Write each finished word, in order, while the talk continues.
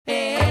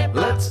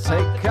Let's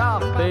take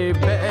off, baby.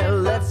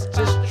 Let's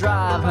just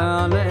drive,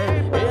 honey,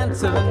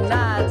 into the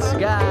night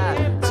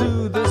sky,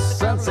 to the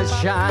sunset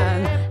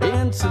shine,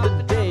 into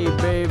the day,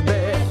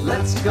 baby.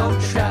 Let's go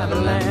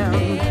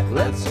traveling.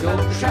 Let's go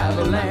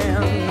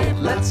traveling.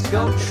 Let's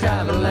go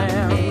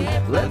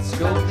traveling. Let's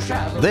go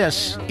traveling.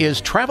 This is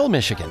Travel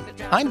Michigan.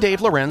 I'm Dave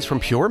Lorenz from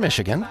Pure,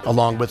 Michigan,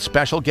 along with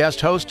special guest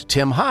host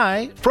Tim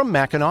High from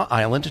Mackinac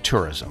Island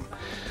Tourism.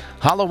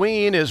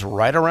 Halloween is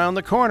right around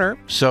the corner,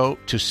 so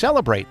to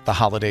celebrate the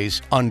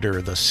holidays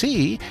under the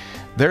sea,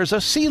 there's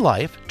a Sea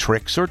Life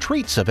Tricks or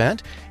Treats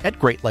event at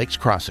Great Lakes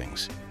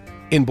Crossings.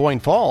 In Boyne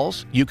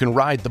Falls, you can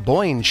ride the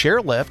Boyne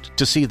chairlift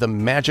to see the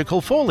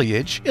magical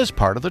foliage as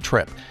part of the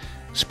trip.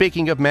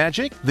 Speaking of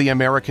magic, the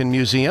American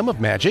Museum of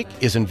Magic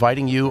is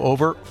inviting you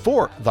over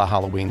for the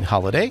Halloween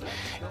holiday,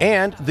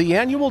 and the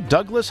Annual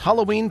Douglus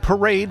Halloween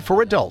Parade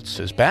for adults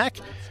is back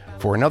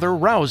for another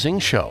rousing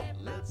show.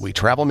 We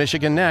travel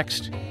Michigan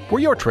next,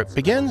 where your trip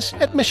begins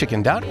at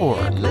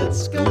michigan.org.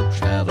 Let's go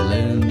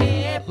traveling.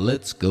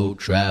 Let's go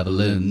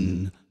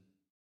traveling.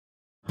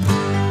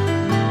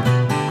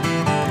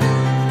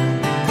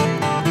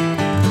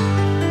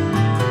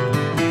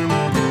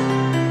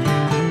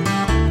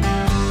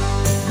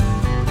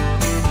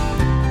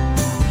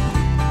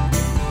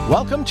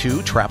 Welcome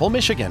to Travel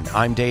Michigan.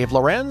 I'm Dave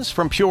Lorenz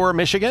from Pure,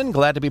 Michigan.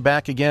 Glad to be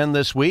back again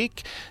this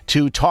week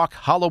to talk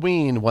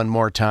Halloween one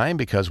more time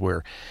because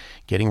we're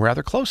getting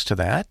rather close to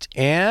that.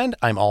 And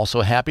I'm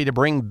also happy to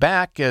bring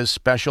back as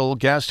special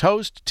guest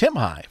host Tim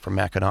High from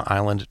Mackinac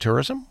Island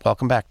Tourism.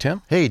 Welcome back,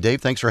 Tim. Hey,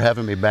 Dave, thanks for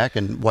having me back.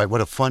 And why,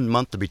 what a fun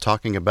month to be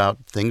talking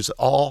about things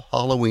all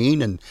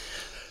Halloween. And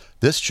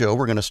this show,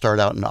 we're going to start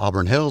out in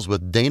Auburn Hills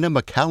with Dana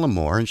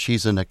McCallimore, and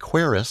she's an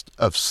aquarist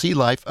of Sea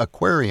Life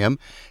Aquarium,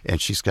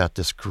 and she's got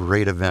this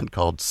great event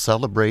called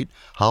Celebrate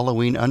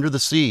Halloween Under the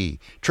Sea,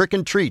 Trick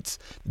and Treats.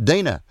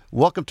 Dana,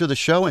 welcome to the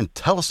show, and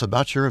tell us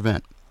about your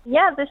event.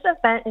 Yeah, this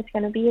event is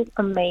going to be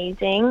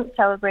amazing,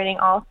 celebrating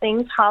all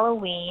things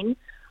Halloween.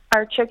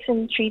 Our Tricks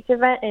and Treats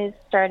event is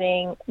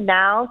starting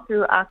now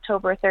through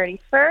October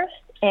 31st,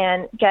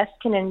 and guests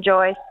can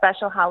enjoy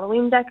special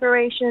Halloween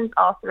decorations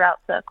all throughout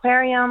the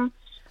aquarium.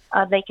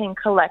 They can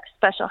collect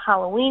special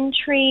Halloween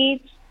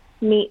treats,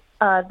 meet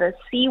the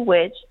Sea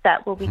Witch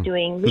that will be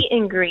doing meet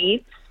and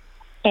greets,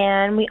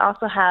 and we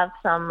also have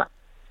some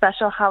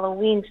special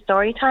Halloween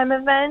storytime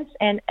events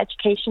and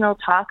educational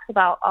talks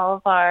about all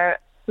of our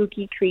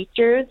spooky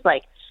creatures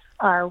like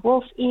our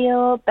wolf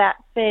eel,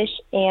 batfish,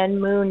 and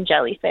moon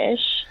jellyfish.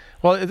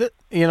 Well,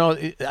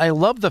 I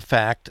love the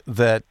fact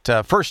that,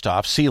 first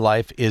off, Sea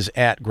Life is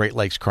at Great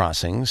Lakes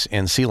Crossings,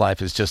 and Sea Life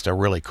is just a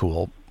really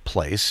cool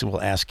place.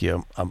 We'll ask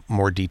you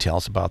more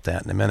details about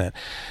that in a minute.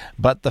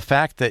 But the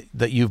fact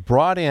that you've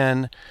brought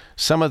in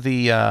some of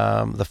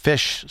the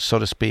fish, so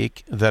to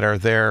speak, that are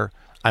there,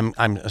 I'm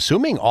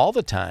assuming all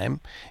the time,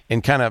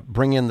 and kind of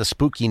bring in the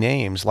spooky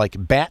names like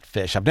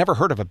batfish. I've never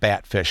heard of a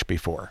batfish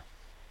before.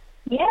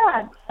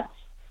 Yeah, that's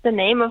the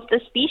name of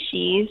the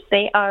species.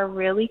 They are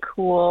really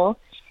cool.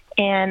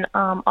 And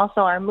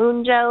also our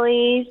moon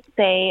jellies,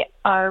 they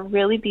are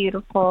really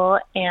beautiful,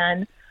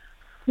 and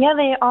yeah,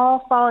 they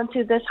all fall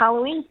into this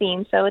Halloween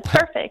theme, so it's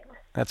perfect.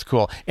 That's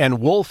cool.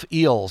 And wolf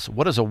eels.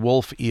 What is a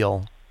wolf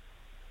eel?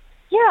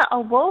 Yeah, a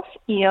wolf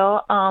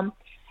eel. Our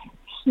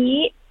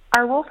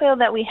wolf eel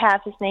that we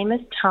have, his name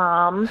is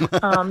Tom.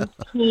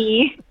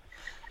 He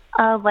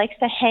likes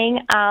to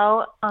hang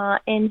out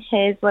in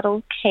his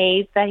little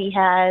cave that he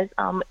has.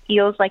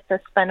 Eels like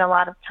to spend a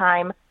lot of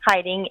time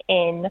hiding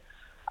in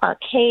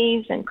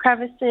caves and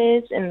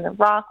crevices in the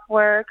rock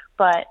work,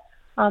 but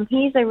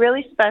he's a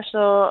really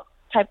special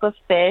type of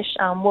fish.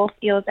 Wolf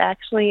eels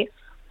actually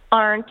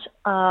aren't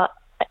a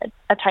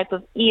type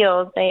of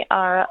eel. They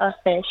are a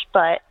fish,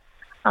 but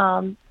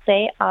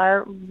they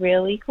are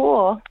really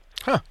cool.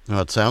 Huh. Well,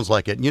 it sounds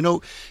like it. You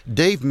know,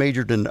 Dave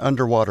majored in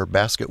underwater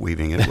basket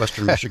weaving at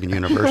Western Michigan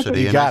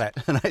University. You got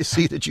it. And I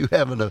see that you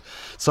have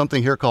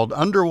something here called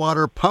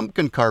underwater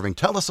pumpkin carving.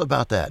 Tell us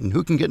about that and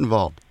who can get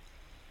involved.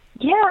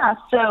 Yeah,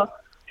 so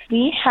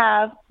we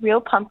have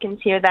real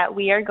pumpkins here that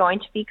we are going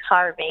to be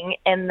carving,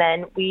 and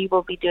then we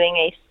will be doing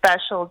a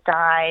special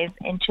dive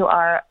into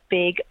our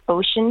big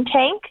ocean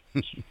tank.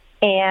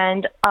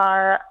 And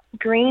our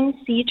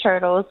green sea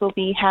turtles will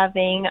be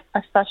having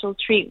a special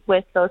treat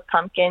with those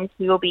pumpkins.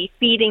 We will be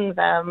feeding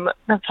them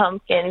the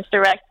pumpkins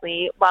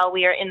directly while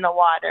we are in the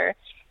water.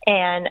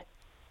 And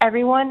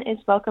everyone is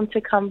welcome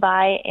to come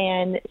by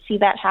and see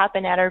that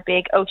happen at our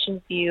big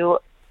ocean view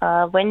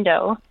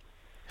window.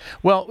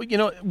 Well,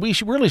 we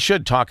really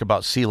should talk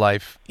about sea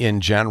life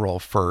in general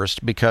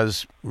first,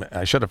 because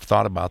I should have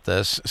thought about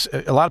this.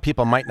 A lot of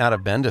people might not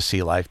have been to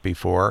sea life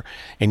before,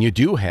 and you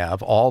do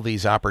have all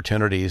these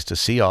opportunities to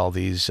see all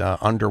these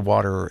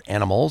underwater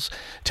animals.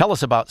 Tell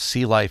us about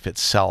sea life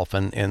itself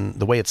and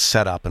the way it's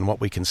set up and what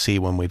we can see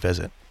when we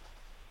visit.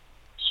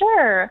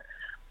 Sure.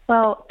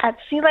 Well, at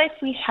Sea Life,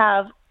 we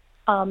have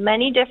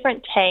many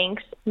different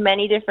tanks,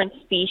 many different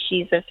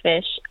species of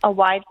fish, a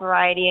wide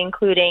variety,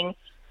 including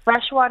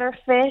freshwater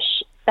fish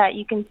that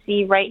you can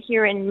see right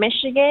here in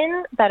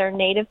Michigan that are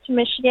native to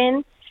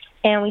Michigan.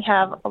 And we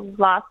have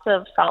lots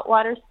of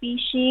saltwater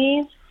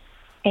species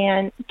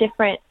and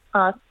different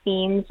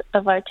themes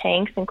of our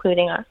tanks,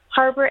 including our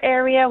harbor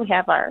area. We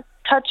have our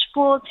touch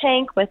pool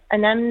tank with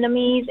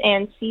anemones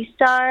and sea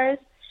stars.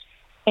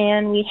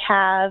 And we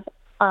have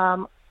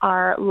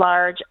our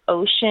large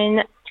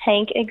ocean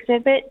tank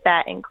exhibit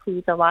that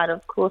includes a lot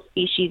of cool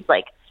species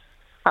like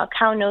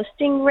cow-nosed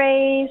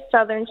stingrays,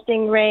 southern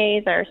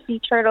stingrays, our sea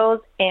turtles,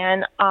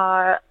 and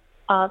our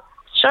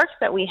sharks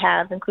that we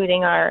have,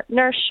 including our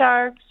nurse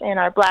sharks and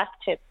our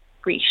black-tip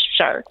reef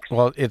sharks.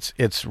 Well,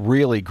 it's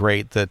really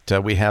great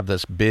that we have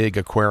this big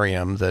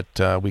aquarium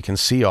that we can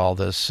see all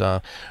this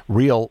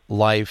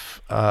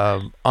real-life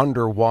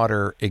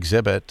underwater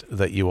exhibit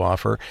that you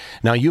offer.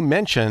 Now, you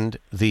mentioned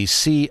the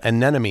sea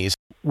anemones.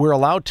 We're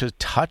allowed to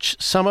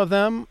touch some of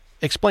them.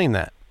 Explain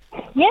that.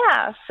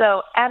 Yeah,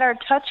 so at our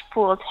touch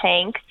pool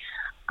tank,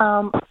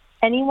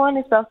 anyone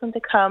is welcome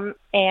to come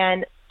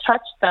and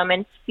touch them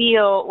and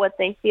feel what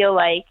they feel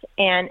like.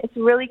 And it's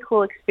a really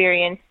cool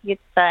experience. You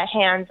get the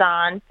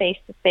hands-on,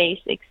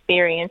 face-to-face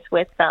experience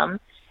with them.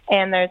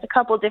 And there's a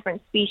couple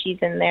different species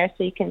in there,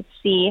 so you can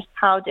see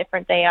how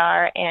different they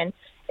are. And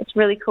it's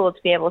really cool to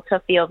be able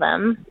to feel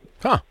them.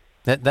 Huh.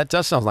 That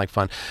does sound like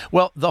fun.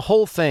 Well, the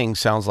whole thing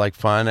sounds like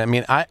fun. I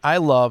mean, I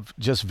love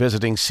just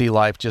visiting sea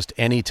life just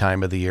any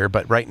time of the year,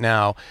 but right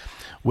now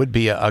would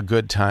be a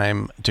good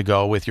time to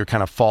go with your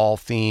kind of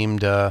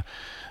fall-themed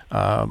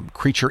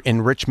creature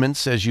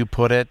enrichments, as you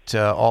put it,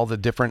 all the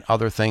different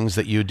other things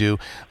that you do.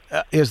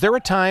 Is there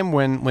a time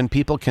when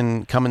people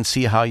can come and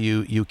see how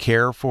you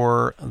care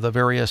for the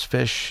various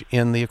fish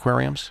in the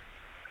aquariums?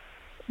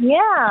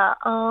 Yeah,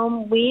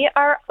 we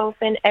are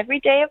open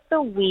every day of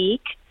the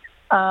week.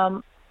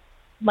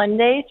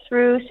 Monday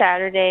through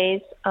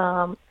Saturdays,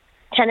 10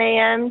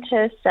 a.m.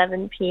 to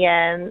 7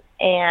 p.m.,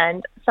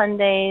 and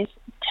Sundays,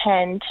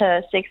 10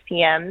 to 6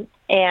 p.m.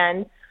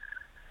 And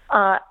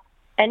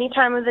any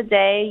time of the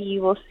day,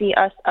 you will see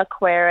us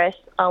aquarists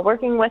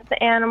working with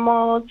the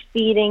animals,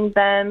 feeding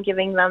them,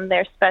 giving them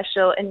their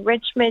special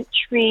enrichment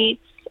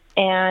treats,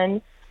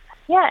 and,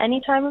 yeah, any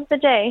time of the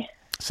day.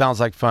 Sounds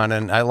like fun,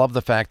 and I love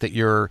the fact that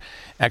you're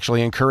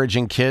actually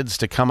encouraging kids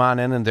to come on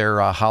in their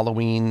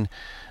Halloween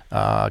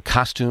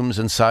costumes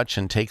and such,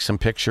 and take some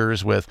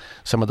pictures with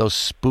some of those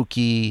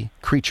spooky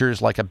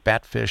creatures like a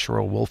batfish or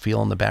a wolf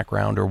eel in the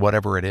background or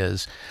whatever it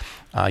is.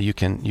 You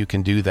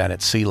can do that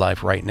at Sea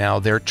Life right now.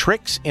 Their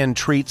Tricks and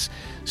Treats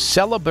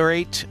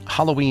Celebrate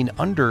Halloween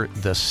Under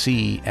the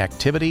Sea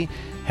activity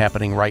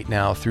happening right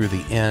now through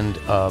the end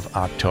of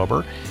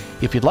October.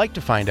 If you'd like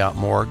to find out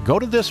more, go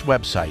to this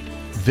website,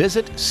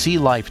 visit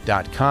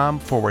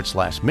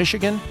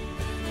sealife.com/Michigan,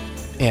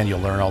 and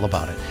you'll learn all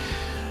about it.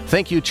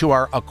 Thank you to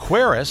our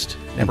aquarist,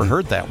 never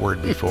heard that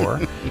word before,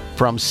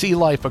 from Sea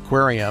Life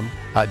Aquarium,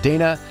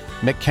 Dana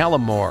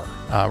McCallimore.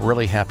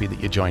 Really happy that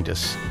you joined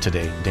us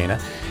today, Dana.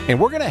 And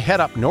we're going to head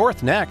up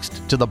north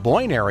next to the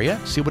Boyne area,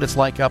 see what it's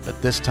like up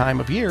at this time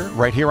of year,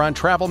 right here on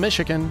Travel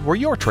Michigan, where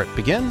your trip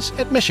begins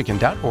at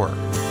michigan.org.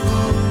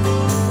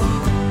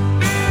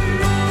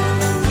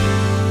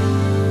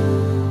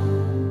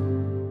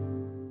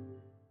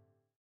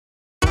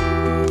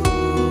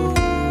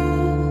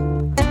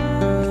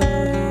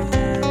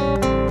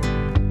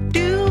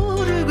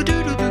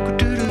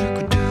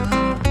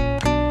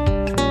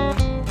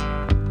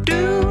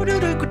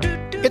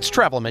 It's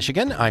Travel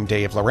Michigan. I'm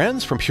Dave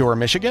Lorenz from Pure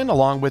Michigan,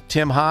 along with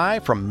Tim High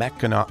from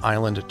Mackinac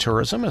Island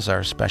Tourism as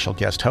our special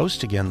guest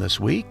host again this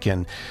week.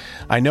 And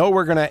I know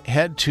we're going to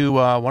head to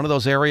one of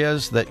those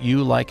areas that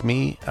you, like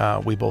me,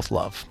 we both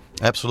love.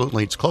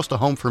 Absolutely. It's close to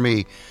home for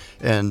me,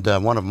 and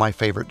one of my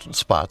favorite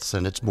spots,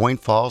 and it's Boyne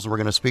Falls. And we're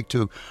going to speak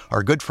to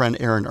our good friend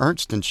Erin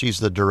Ernst, and she's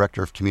the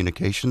Director of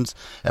Communications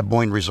at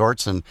Boyne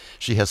Resorts, and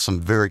she has some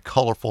very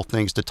colorful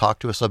things to talk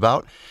to us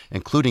about,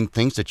 including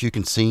things that you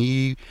can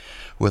see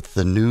with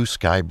the new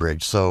Sky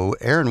Bridge. So,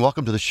 Erin,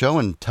 welcome to the show,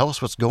 and tell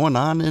us what's going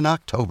on in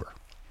October.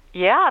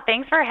 Yeah,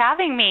 thanks for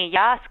having me.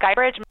 Yeah,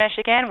 Skybridge,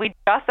 Michigan. We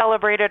just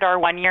celebrated our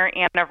 1-year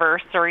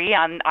anniversary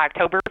on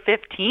October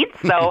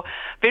 15th, so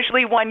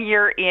officially 1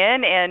 year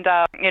in, and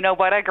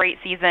what a great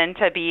season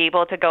to be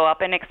able to go up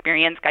and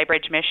experience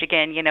Skybridge,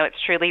 Michigan.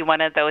 It's truly one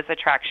of those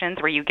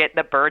attractions where you get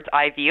the bird's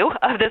eye view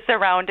of the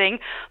surrounding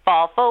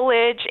fall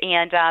foliage,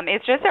 and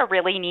it's just a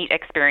really neat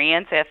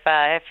experience if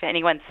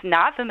anyone's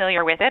not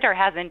familiar with it or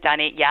hasn't done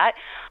it yet.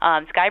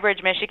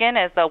 Skybridge, Michigan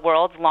is the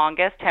world's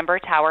longest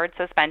timber-towered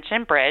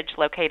suspension bridge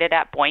located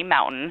at Boyne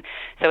Mountain.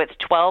 So it's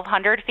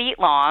 1,200 feet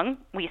long.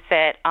 We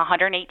sit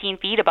 118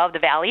 feet above the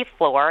valley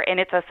floor, and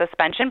it's a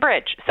suspension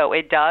bridge. So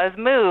it does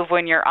move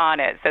when you're on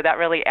it. So that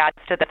really adds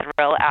to the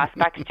thrill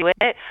aspect to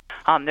it.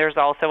 There's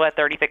also a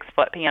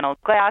 36-foot panel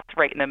glass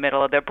right in the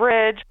middle of the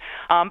bridge.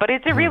 But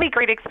it's a really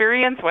great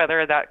experience,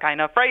 whether that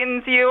kind of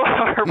frightens you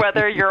or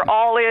whether you're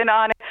all in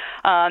on it.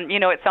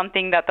 It's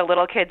something that the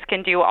little kids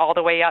can do all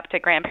the way up to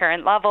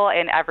grandparent level,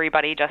 and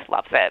everybody just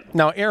loves it.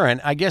 Now, Erin,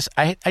 I guess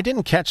I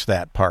didn't catch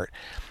that part.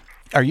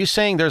 Are you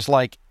saying there's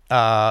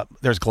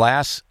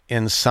glass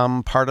in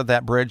some part of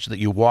that bridge that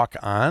you walk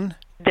on?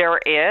 There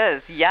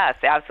is, yes,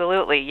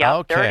 absolutely. Yep.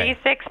 Okay.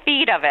 36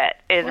 feet of it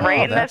is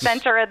right in the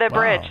center of the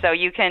bridge. Wow. So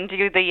you can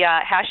do the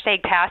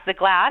hashtag pass the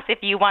glass if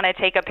you want to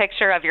take a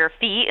picture of your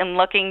feet and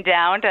looking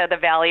down to the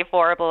valley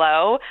floor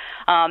below.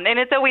 And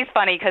it's always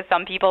funny because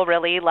some people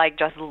really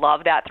just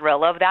love that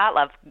thrill of that,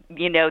 love,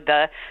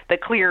 the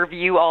clear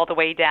view all the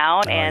way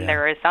down.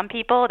 There are some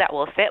people that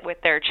will sit with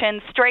their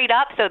chin straight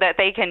up so that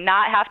they can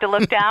not have to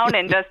look down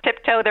and just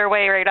tiptoe their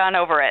way right on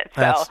over it.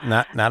 So. That's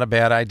not a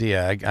bad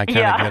idea. I kind of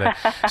get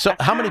it. So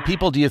how many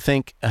people do you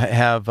think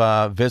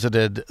have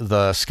visited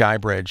the Sky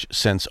Bridge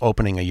since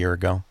opening a year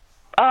ago?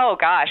 Oh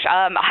gosh,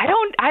 I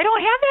don't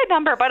have that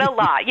number, but a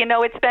lot.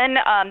 It's been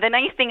the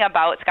nice thing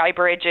about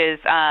Skybridge is,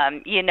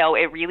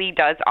 it really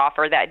does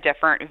offer that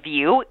different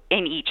view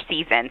in each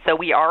season. So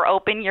we are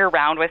open year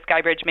round with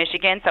Skybridge,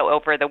 Michigan. So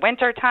over the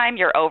winter time,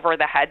 you're over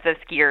the heads of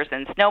skiers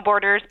and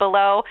snowboarders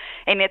below,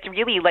 and it's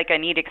really like a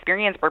neat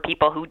experience for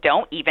people who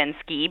don't even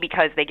ski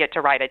because they get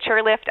to ride a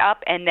chairlift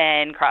up and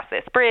then cross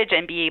this bridge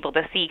and be able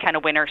to see kind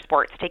of winter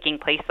sports taking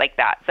place like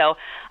that. So,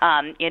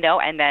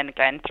 and then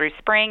again through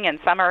spring and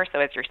summer. So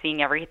as you're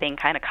seeing everything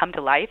kind of come to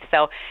life.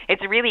 So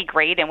it's really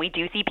great, and we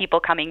do see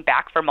people coming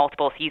back for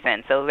multiple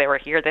seasons. So they were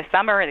here this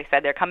summer, they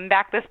said they're coming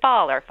back this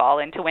fall or fall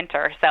into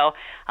winter. So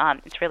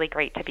it's really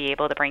great to be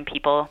able to bring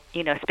people,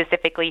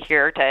 specifically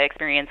here to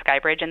experience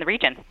Skybridge in the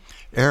region.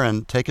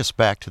 Erin, take us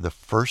back to the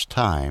first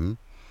time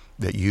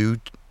that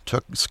you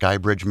took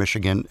Skybridge,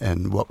 Michigan,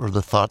 and what were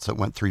the thoughts that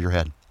went through your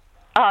head?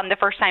 The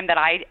first time that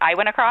I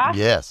went across?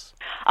 Yes.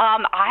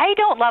 I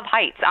don't love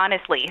heights,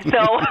 honestly.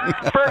 So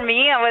for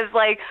me, I was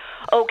like,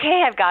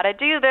 okay, I've got to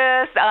do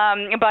this.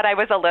 But I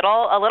was a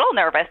little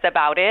nervous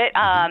about it.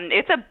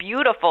 It's a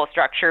beautiful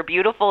structure,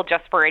 beautiful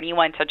just for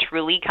anyone to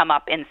truly come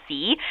up and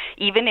see,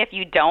 even if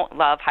you don't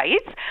love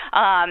heights.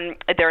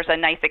 There's a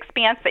nice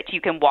expanse that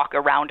you can walk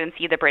around and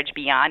see the bridge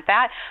beyond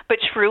that. But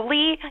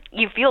truly,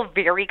 you feel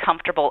very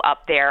comfortable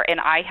up there. And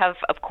I have,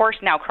 of course,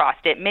 now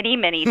crossed it many,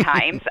 many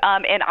times.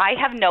 And I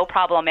have no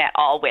problem at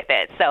all with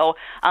it. So,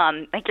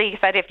 like you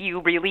said, if you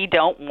really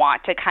don't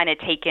want to kind of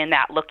take in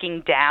that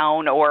looking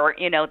down or,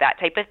 that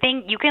type of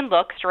thing, you can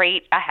look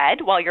straight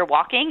ahead while you're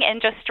walking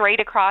and just straight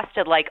across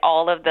to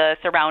all of the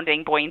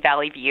surrounding Boyne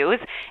Valley views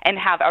and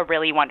have a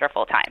really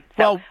wonderful time.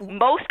 So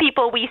most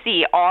people we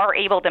see are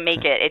able to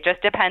make it. It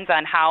just depends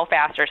on how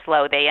fast or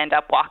slow they end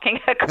up walking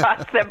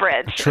across the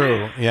bridge.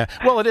 True. Yeah.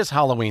 Well, it is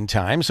Halloween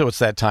time, so it's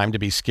that time to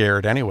be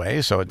scared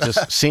anyway. So it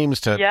just seems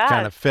to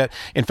kind of fit.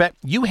 In fact,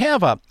 you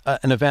have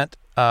an event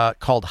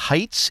called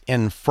Heights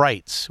and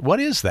Frights. What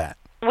is that?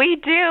 We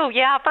do,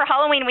 yeah. For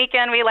Halloween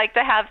weekend, we like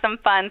to have some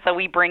fun, so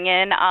we bring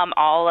in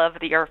all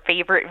of your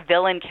favorite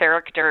villain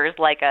characters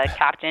like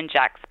Captain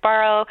Jack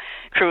Sparrow,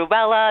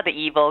 Cruella, the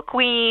Evil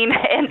Queen,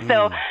 and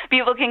so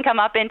people can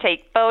come up and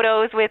take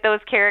photos with those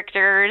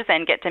characters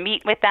and get to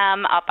meet with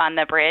them up on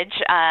the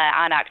bridge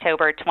on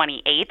October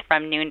 28th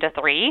from noon to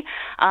 3.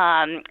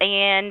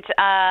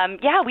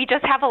 We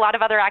just have a lot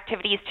of other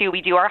activities too.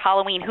 We do our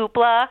Halloween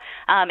hoopla,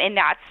 and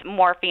that's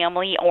more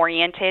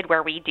family-oriented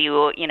where we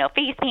do,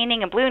 face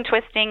painting and balloon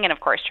twisting, and of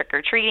course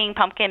trick-or-treating,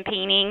 pumpkin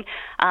painting.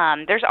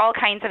 There's all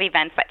kinds of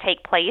events that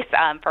take place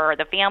for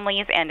the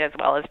families and as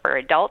well as for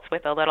adults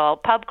with a little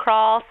pub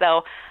crawl.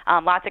 So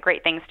lots of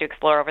great things to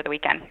explore over the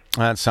weekend.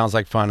 That sounds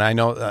like fun. I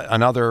know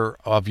another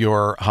of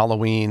your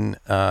Halloween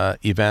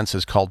events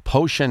is called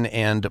Potion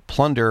and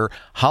Plunder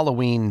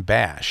Halloween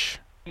Bash.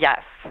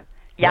 Yes.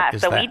 Yeah,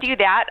 so we do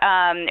that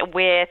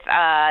with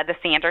the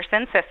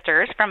Sanderson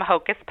sisters from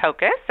Hocus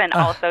Pocus and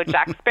also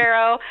Jack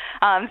Sparrow.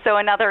 So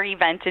another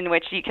event in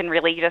which you can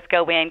really just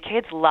go in.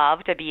 Kids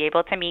love to be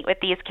able to meet with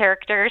these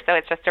characters, so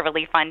it's just a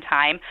really fun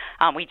time.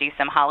 We do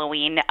some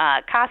Halloween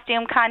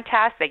costume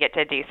contests. They get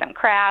to do some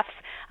crafts.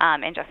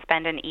 And just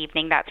spend an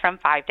evening. That's from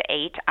 5 to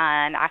 8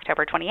 on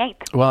October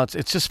 28th. Well,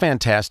 it's just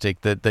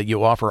fantastic that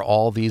you offer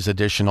all these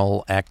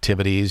additional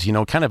activities,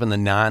 kind of in the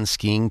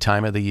non-skiing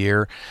time of the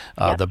year,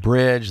 the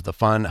bridge, the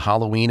fun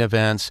Halloween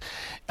events,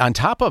 on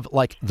top of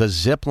the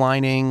zip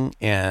lining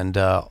and,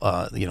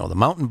 the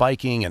mountain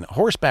biking and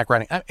horseback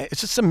riding.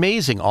 It's just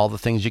amazing all the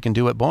things you can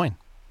do at Boyne.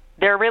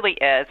 There really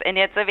is, and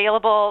it's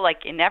available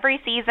in every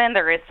season.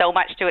 There is so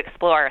much to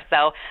explore.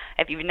 So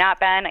if you've not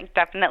been, I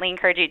definitely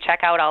encourage you to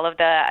check out all of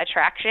the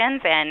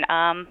attractions. And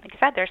like I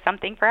said, there's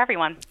something for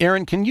everyone.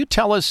 Erin, can you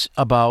tell us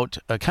about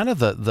kind of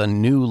the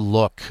new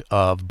look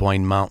of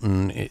Boyne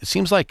Mountain? It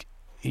seems like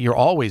you're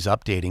always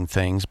updating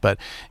things, but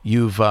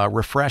you've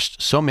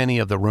refreshed so many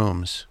of the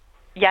rooms.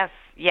 Yes.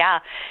 Yeah.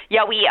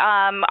 We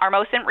our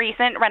most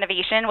recent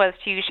renovation was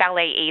to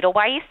Chalet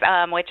Edelweiss,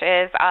 which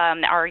is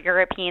our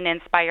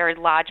European-inspired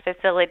lodge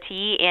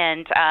facility,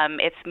 and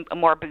it's a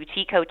more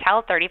boutique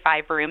hotel,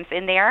 35 rooms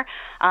in there,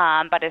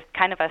 but it's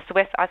kind of a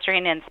Swiss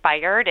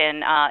Austrian-inspired,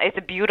 and it's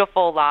a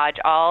beautiful lodge,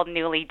 all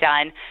newly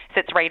done.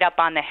 Sits right up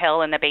on the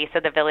hill in the base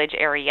of the village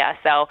area,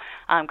 so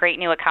great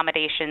new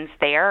accommodations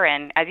there.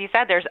 And as you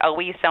said, there's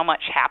always so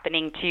much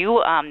happening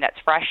too that's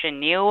fresh and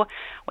new.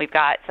 We've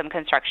got some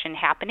construction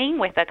happening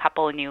with a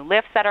couple couple new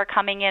lifts that are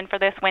coming in for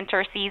this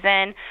winter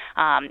season,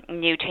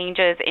 new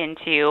changes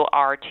into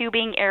our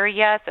tubing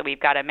area. So we've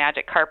got a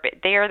magic carpet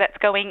there that's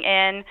going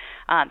in.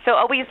 So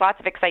always lots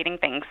of exciting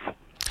things.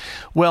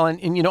 Well,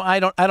 and you know, I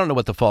don't know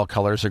what the fall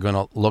colors are going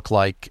to look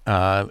like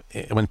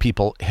when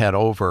people head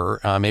over.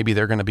 Maybe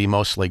they're going to be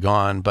mostly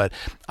gone, but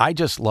I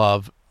just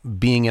love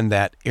being in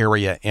that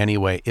area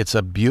anyway. It's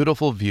a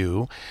beautiful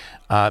view.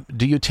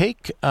 Do you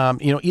take,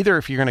 either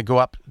if you're going to go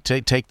up to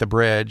take the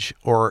bridge,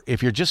 or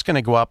if you're just going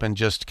to go up and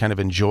just kind of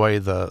enjoy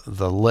the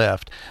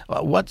lift,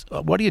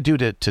 what do you do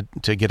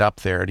to get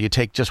up there? Do you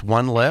take just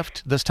one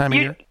lift this time of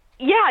year?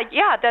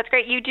 Yeah, that's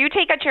great. You do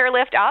take a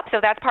chairlift up, so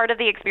that's part of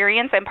the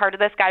experience and part of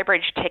the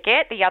Skybridge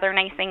ticket. The other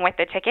nice thing with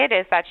the ticket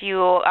is that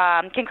you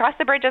can cross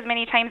the bridge as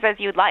many times as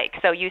you'd like.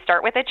 So you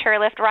start with a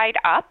chairlift ride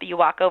up, you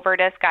walk over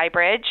to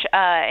Skybridge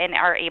and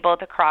are able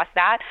to cross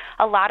that.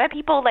 A lot of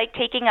people like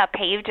taking a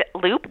paved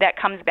loop that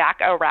comes back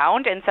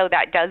around, and so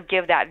that does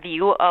give that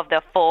view of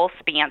the full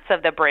span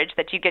of the bridge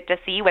that you get to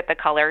see with the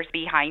colors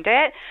behind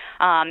it.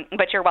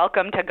 But you're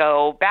welcome to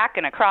go back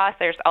and across.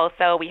 There's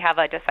also, we have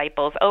a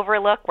Disciples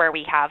Overlook where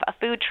we have a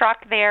food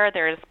truck there.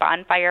 There's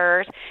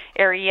bonfires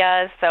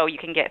areas, so you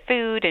can get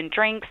food and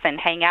drinks and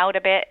hang out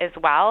a bit as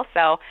well.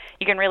 So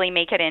you can really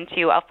make it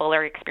into a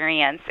fuller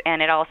experience.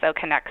 And it also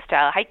connects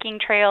to hiking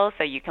trails,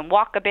 so you can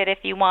walk a bit if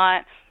you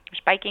want.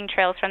 There's biking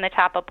trails from the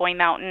top of Boyne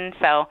Mountain.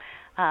 So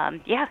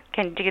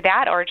can do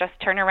that, or just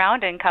turn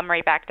around and come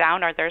right back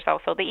down. Or there's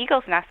also the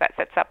Eagle's Nest that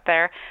sits up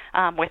there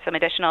with some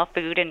additional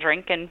food and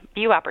drink and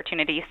view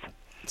opportunities.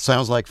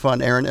 Sounds like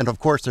fun, Aaron. And of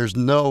course, there's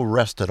no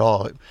rest at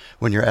all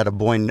when you're at a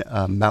Boyne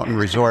Mountain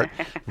Resort.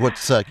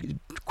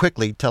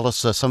 Quickly tell us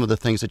some of the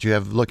things that you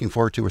have looking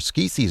forward to, or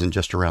ski season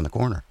just around the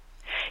corner.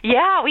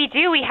 Yeah, we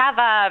do. We have,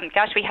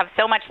 we have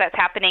so much that's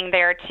happening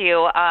there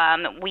too.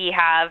 We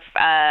have,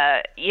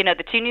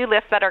 the 2 new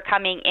lifts that are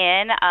coming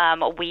in.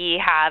 We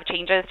have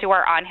changes to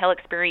our on-hill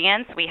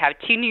experience. We have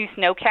 2 new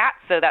snowcats,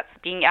 so that's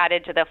being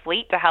added to the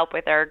fleet to help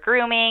with our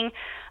grooming.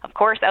 Of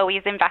course,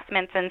 always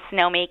investments in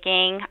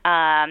snowmaking.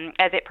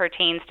 As it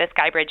pertains to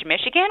Skybridge,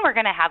 Michigan, we're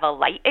going to have a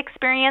light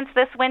experience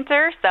this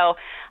winter, so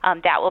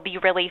that will be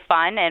really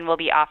fun and will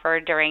be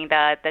offered during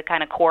the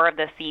kind of core of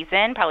the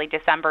season, probably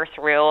December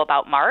through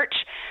about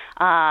March.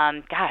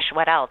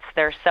 What else?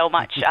 There's so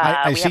much.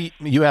 I see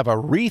you have a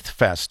Wreath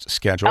Fest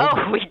scheduled.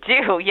 Oh, we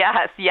do.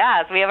 Yes.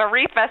 We have a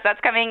Wreath Fest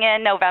that's coming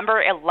in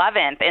November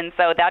 11th. And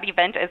so that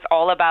event is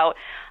all about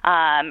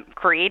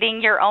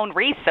creating your own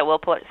wreath. So we'll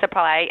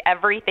supply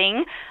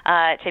everything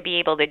to be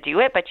able to do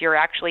it, but you're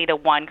actually the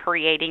one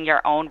creating your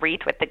own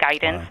wreath with the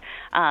guidance.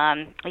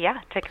 To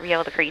be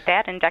able to create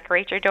that and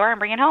decorate your door and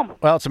bring it home.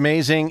 Well, it's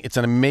amazing. It's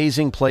an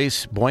amazing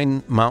place.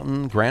 Boyne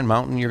Mountain, Grand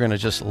Mountain. You're going to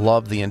just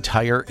love the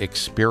entire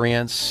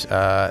experience.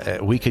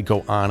 We could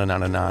go on and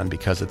on and on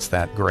because it's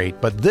that great.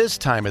 But this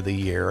time of the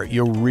year,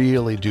 you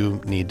really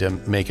do need to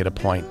make it a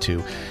point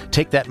to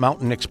take that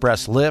Mountain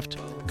Express lift,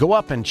 go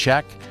up and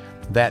check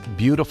that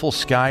beautiful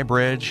Sky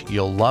Bridge.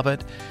 You'll love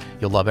it.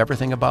 You'll love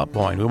everything about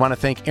Boyne. We want to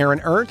thank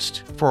Aaron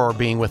Ernst for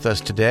being with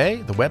us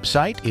today. The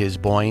website is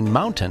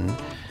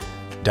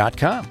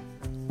boynemountain.com.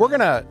 We're going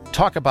to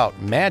talk about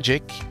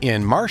magic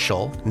in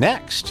Marshall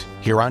next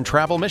here on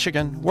Travel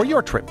Michigan, where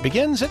your trip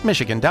begins at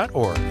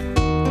michigan.org.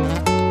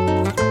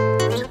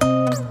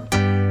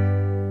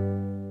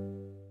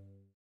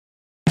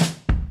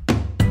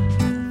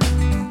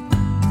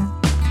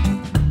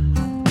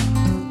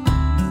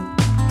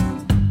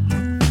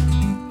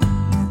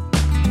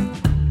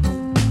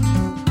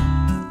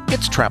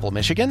 It's Travel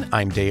Michigan.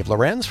 I'm Dave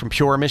Lorenz from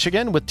Pure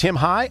Michigan with Tim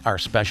High, our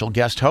special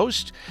guest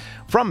host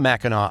from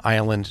Mackinac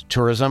Island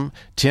Tourism.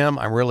 Tim,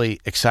 I'm really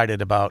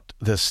excited about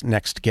this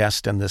next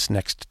guest and this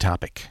next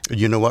topic.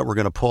 You know what? We're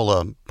going to pull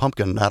a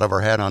pumpkin out of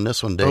our hat on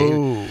this one, Dave.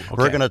 Ooh, okay.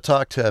 We're going to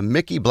talk to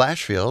Mickey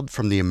Blashfield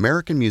from the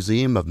American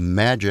Museum of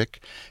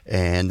Magic,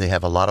 and they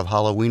have a lot of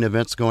Halloween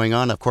events going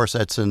on. Of course,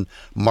 that's in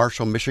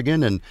Marshall,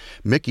 Michigan, and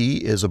Mickey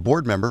is a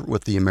board member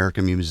with the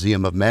American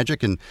Museum of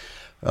Magic. And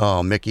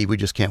oh, Mickey, we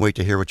just can't wait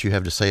to hear what you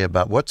have to say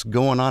about what's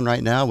going on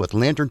right now with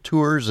lantern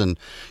tours and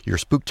your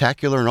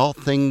spooktacular and all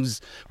things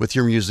with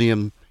your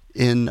museum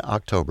in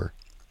October.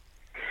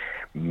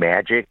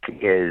 Magic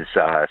is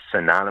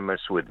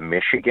synonymous with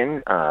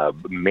Michigan,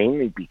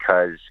 mainly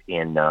because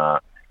in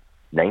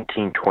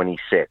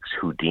 1926,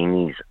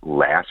 Houdini's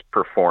last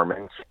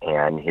performance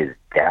and his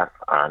death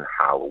on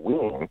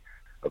Halloween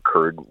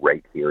occurred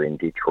right here in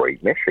Detroit,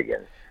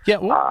 Michigan. Yeah,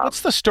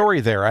 what's the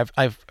story there?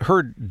 I've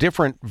heard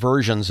different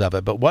versions of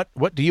it, but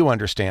what do you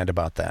understand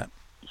about that?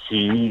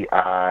 The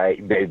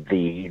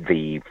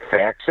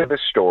facts of the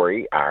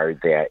story are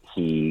that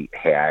he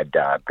had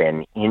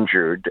been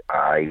injured.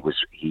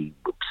 He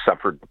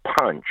suffered a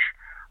punch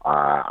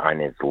on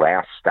his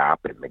last stop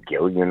at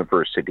McGill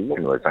University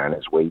and was on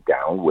his way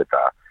down with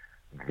a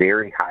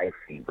very high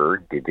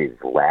fever. Did his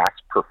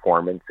last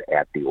performance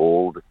at the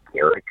old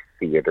Garrick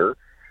Theater,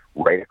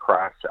 right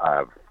across.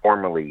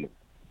 Formerly,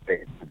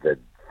 the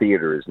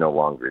theater is no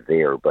longer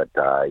there, but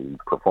he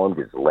performed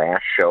his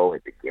last show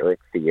at the Garrick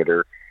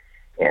Theater.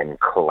 and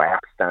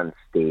collapsed on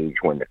stage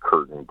when the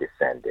curtain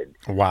descended.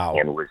 Wow.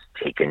 And was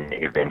taken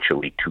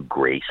eventually to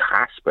Grace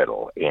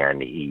Hospital.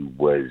 And he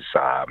was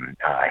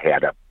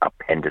had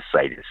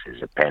appendicitis.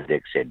 His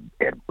appendix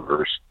had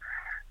burst.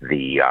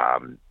 The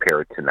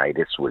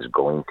peritonitis was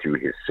going through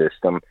his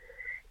system,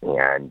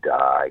 and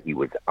he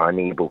was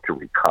unable to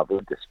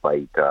recover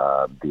despite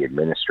the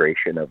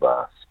administration of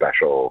a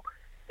special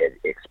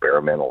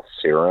experimental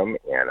serum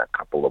and a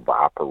couple of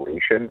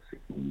operations.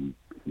 He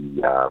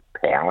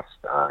passed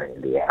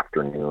in the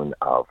afternoon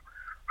of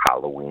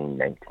Halloween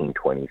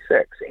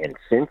 1926. And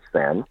since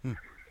then,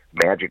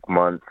 Magic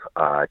Month,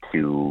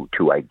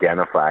 to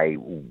identify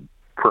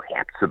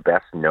perhaps the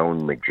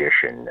best-known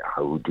magician,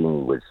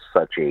 Houdini was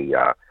such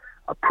a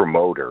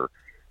promoter.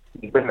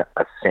 Even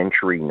a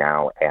century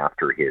now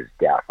after his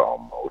death,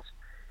 almost,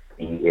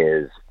 he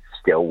is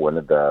still one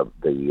of the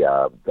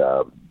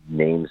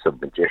names of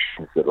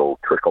magicians that'll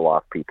trickle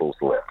off people's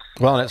lips.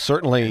 Well, and it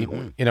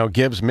certainly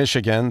gives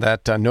Michigan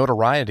that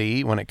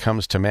notoriety when it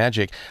comes to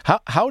magic.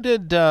 How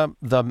did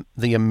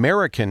the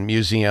American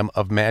Museum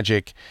of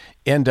Magic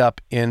end up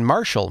in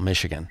Marshall,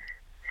 Michigan?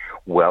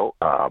 Well,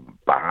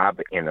 Bob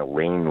and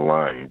Elaine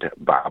Lund.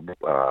 Bob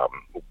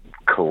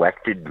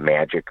collected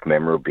magic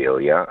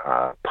memorabilia,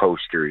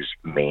 posters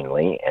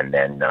mainly, and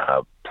then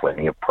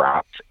plenty of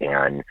props,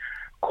 and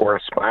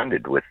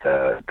corresponded with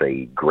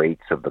the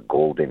greats of the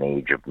golden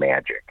age of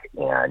magic.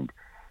 And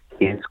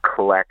his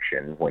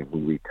collection, when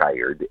he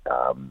retired,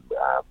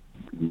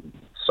 he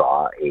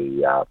saw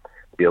a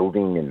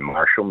building in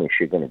Marshall,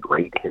 Michigan, a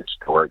great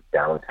historic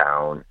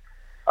downtown,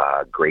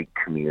 great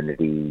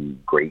community,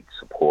 great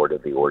support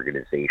of the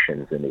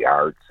organizations and the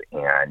arts,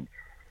 and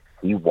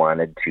he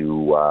wanted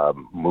to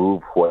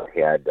move what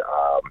had,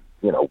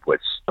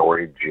 with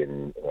storage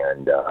and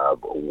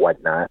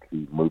whatnot.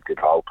 He moved it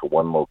all to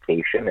one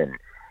location, and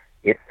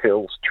it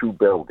fills two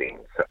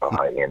buildings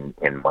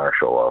in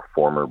Marshall, a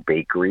former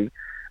bakery,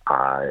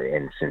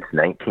 and since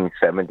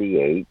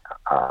 1978,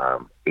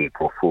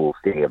 April Fool's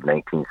Day of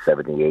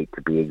 1978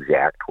 to be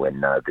exact,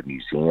 when the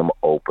museum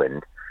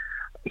opened,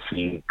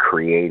 he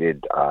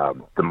created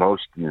the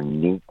most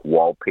unique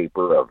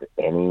wallpaper of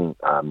any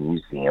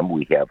museum.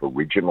 We have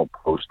original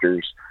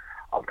posters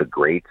of the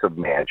greats of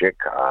magic,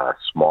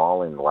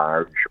 small and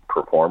large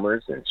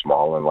performers, and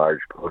small and large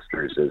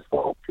posters as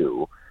well,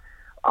 too.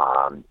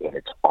 And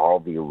it's all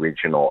the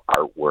original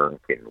artwork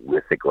and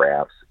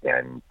lithographs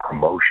and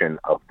promotion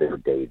of their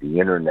day, the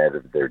internet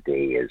of their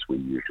day, as we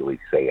usually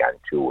say on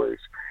tours.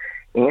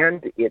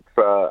 And it's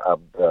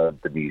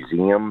the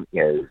museum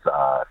is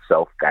a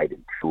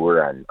self-guided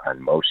tour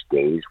on most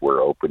days.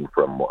 We're open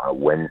from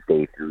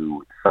Wednesday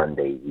through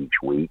Sunday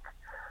each week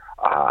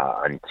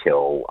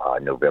until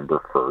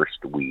November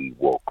 1st. We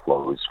will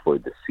close for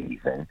the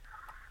season.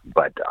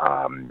 But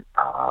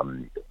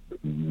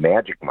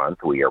Magic Month,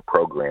 we are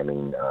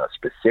programming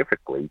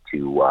specifically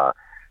to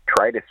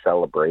try to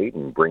celebrate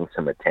and bring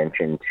some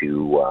attention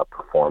to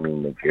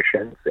performing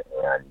magicians,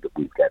 and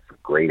we've got some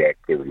great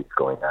activities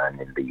going on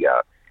in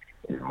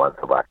the month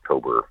of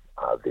October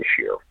this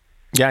year.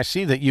 Yeah, I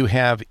see that you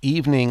have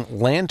evening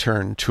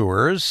lantern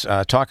tours.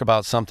 Talk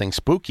about something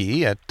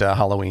spooky at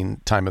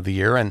Halloween time of the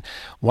year, and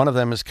one of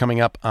them is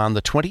coming up on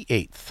the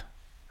 28th.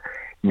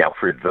 Now,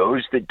 for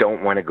those that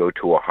don't want to go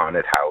to a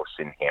haunted house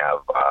and have,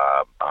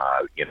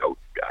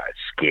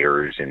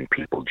 scares and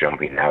people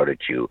jumping out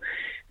at you,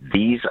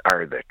 these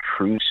are the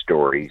true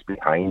stories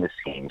behind the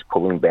scenes,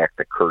 pulling back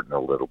the curtain a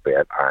little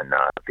bit on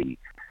the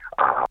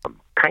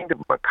kind of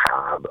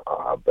macabre,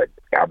 but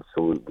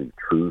absolutely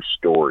true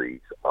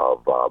stories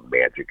of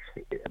magic's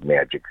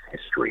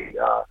history.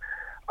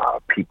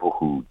 People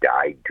who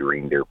died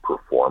during their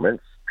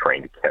performance,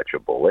 trying to catch a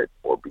bullet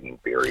or being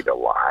buried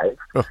alive.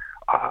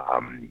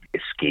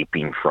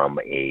 Escaping from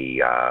a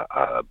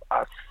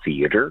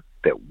theater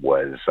that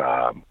was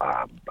a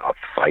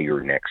fire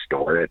next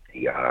door at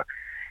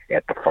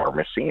the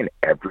pharmacy, and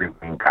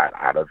everyone got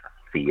out of the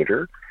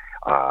theater.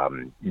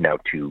 Now,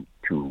 to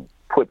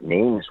put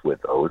names with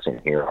those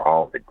and hear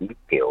all the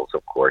details,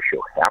 of course,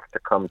 you'll have to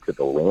come to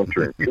the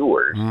Lantern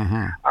Tours.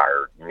 Mm-hmm.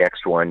 Our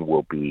next one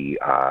will be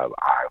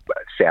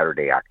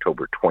Saturday,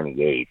 October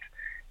 28th.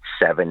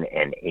 7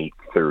 and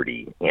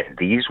 8:30, and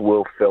these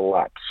will fill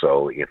up.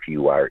 So if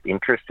you are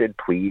interested,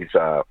 please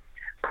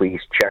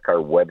check our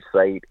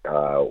website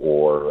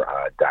or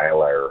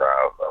dial our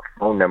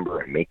phone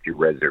number and make your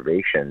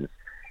reservations.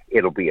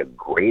 It'll be a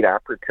great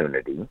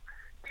opportunity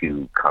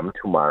to come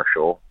to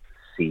Marshall,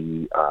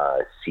 see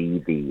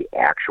the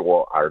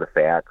actual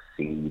artifacts,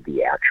 see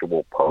the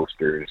actual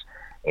posters,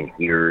 and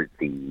hear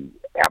the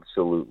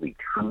absolutely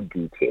true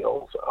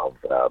details of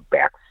the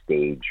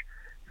backstage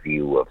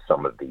view of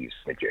some of these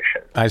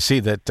magicians. I see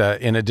that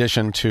in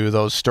addition to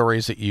those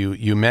stories that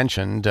you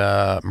mentioned,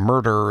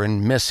 murder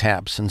and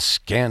mishaps and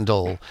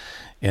scandal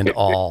and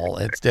all,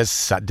 it does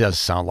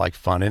sound like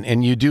fun.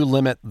 And you do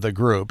limit the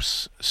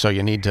groups, so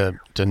you need to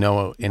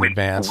know in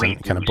advance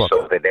and kind of book.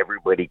 So that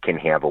everybody can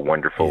have a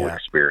wonderful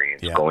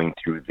experience going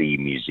through the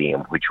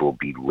museum, which will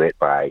be lit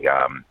by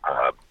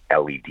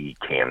LED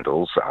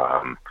candles.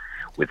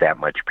 with that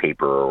much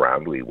paper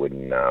around, we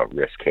wouldn't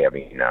risk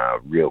having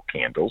real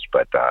candles.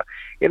 But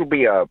it'll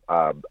be a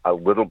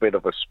little bit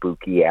of a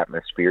spooky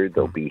atmosphere.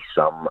 There'll be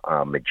some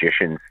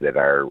magicians that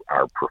are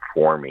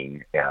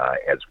performing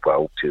as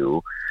well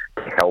to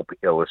help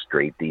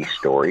illustrate these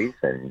stories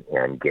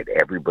and get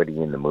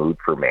everybody in the mood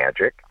for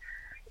magic.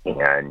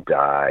 And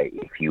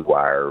if you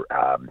want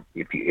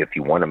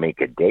to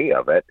make a day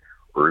of it,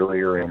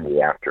 earlier in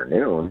the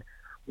afternoon,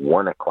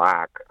 1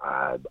 o'clock,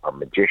 a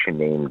magician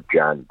named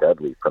John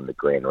Dudley from the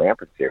Grand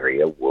Rapids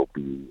area will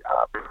be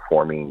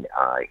performing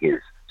his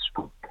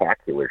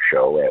spectacular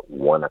show at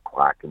 1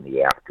 o'clock in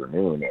the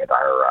afternoon at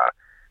our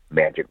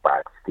Magic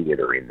Box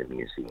Theater in the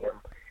museum.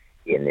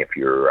 And if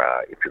you're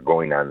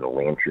going on the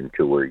Lantern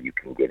Tour, you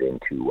can get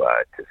into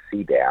to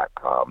see that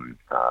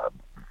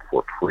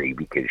for free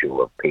because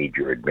you'll have paid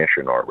your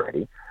admission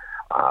already.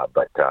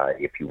 But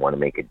if you want to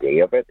make a day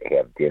of it,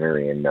 have dinner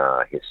in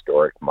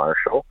historic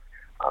Marshall.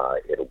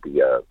 It'll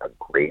be a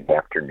great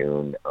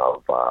afternoon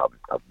of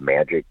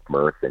magic,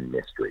 mirth, and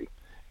mystery.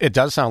 It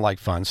does sound like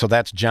fun. So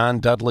that's John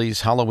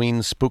Dudley's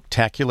Halloween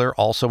Spooktacular,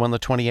 also on the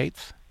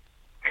 28th?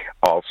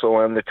 Also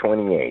on the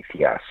 28th,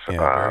 yes.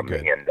 Yeah, very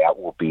good. And that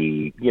will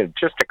be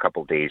just a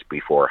couple days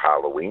before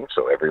Halloween,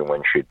 so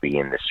everyone should be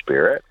in the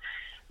spirit.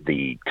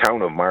 The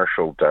town of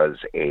Marshall does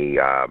a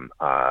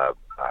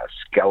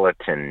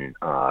skeleton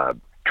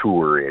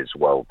tour as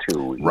well,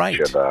 too. Right.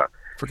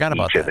 Forgot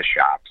about that. Each of the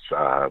shops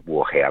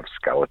will have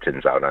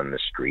skeletons out on the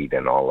street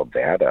and all of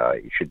that.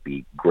 It should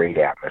be great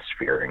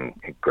atmosphere and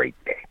a great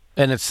day.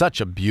 And it's such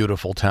a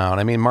beautiful town.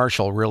 I mean,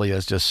 Marshall really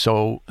is just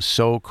so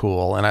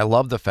cool. And I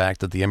love the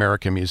fact that the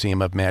American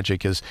Museum of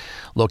Magic is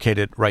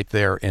located right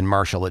there in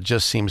Marshall. It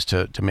just seems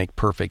to make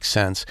perfect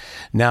sense.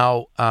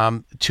 Now,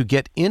 to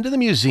get into the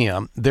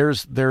museum,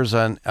 there's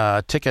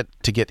a ticket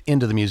to get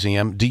into the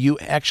museum. Do you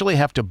actually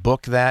have to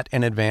book that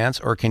in advance,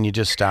 or can you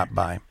just stop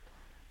by?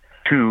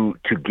 To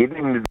get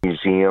into the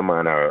museum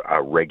on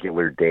a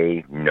regular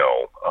day,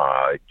 no.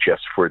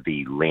 Just for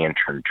the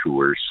lantern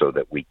tours, so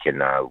that we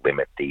can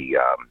limit the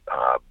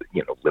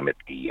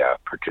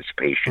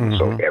participation,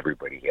 so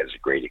everybody has a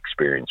great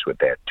experience with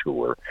that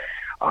tour.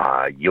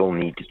 You'll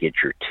need to get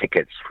your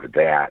tickets for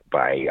that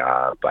by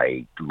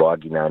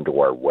logging onto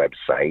our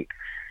website,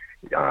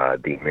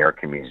 the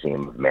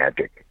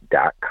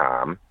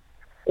AmericanMuseumofMagic.com.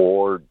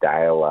 Or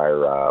dial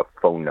our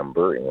phone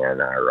number,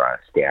 and our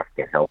staff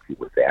can help you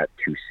with that,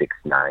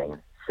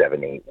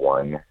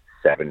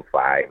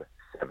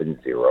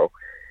 269-781-7570.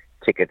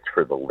 Tickets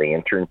for the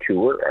Lantern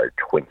Tour are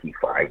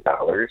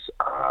 $25,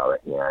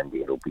 and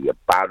it'll be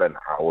about an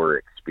hour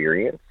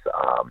experience.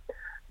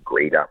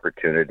 Great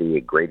opportunity,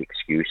 a great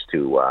excuse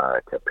to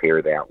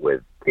pair that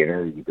with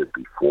dinner either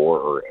before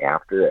or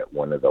after at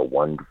one of the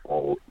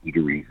wonderful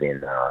eateries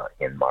in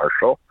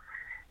Marshall.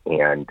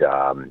 And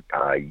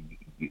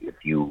if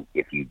you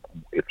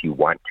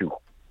want to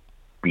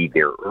be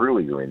there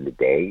earlier in the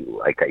day,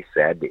 like I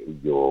said,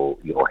 you'll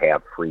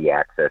have free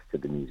access to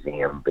the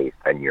museum based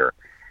on your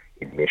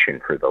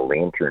admission for the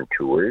lantern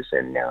tours,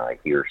 and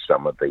hear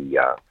some of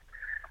the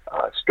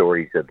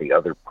stories of the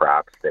other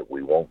props that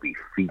we won't be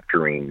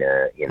featuring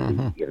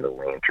in the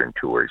lantern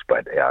tours.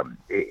 But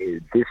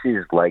this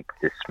is like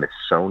the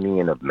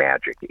Smithsonian of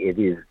magic. It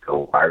is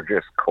the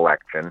largest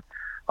collection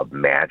of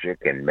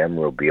magic and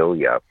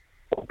memorabilia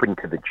open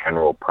to the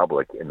general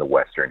public in the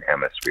Western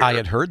Hemisphere. I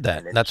had heard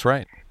that. That's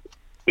right.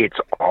 It's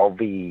all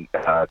the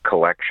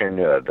collection,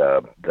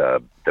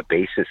 the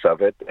basis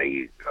of it,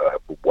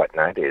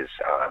 whatnot is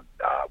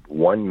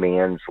one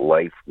man's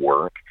life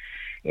work,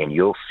 and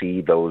you'll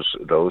see those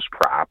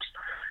props.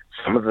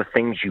 Some of the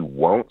things you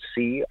won't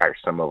see are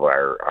some of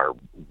our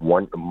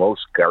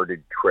most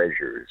guarded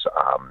treasures.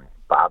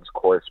 Bob's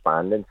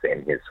correspondence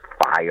and his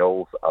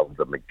files of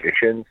the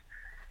magicians.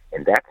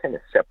 And that's in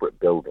a separate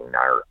building,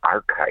 our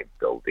archive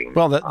building.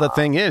 Well, the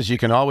thing is, you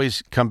can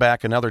always come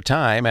back another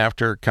time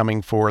after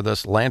coming for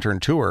this Lantern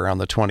Tour on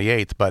the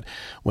 28th. But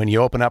when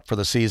you open up for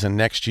the season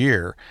next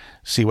year,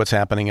 see what's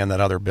happening in that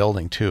other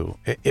building, too.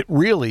 It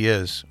really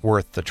is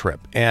worth the trip.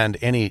 And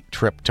any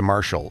trip to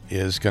Marshall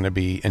is going to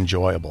be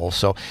enjoyable.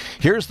 So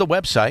here's the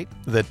website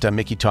that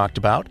Mickey talked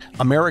about,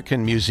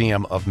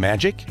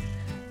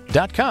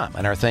 AmericanMuseumofMagic.com.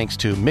 And our thanks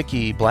to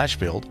Mickey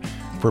Blashfield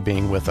for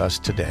being with us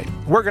today.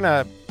 We're going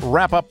to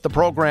wrap up the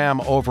program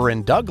over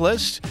in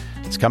Douglas.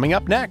 It's coming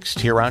up next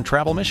here on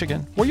Travel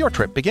Michigan, where your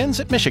trip begins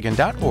at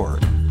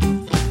Michigan.org.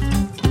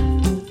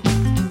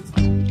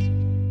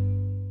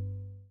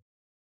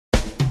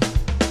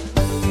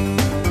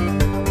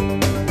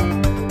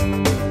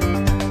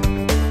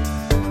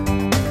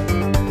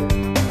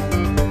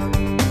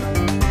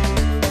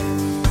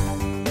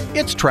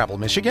 It's Travel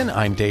Michigan.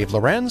 I'm Dave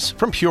Lorenz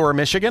from Pure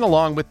Michigan,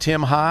 along with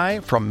Tim High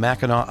from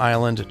Mackinac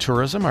Island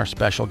Tourism, our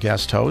special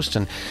guest host.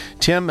 And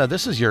Tim,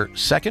 this is your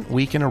second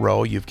week in a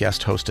row you've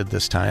guest hosted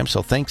this time,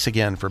 so thanks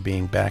again for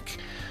being back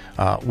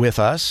with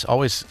us.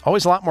 Always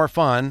a lot more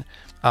fun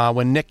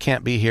when Nick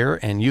can't be here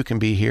and you can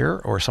be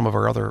here, or some of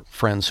our other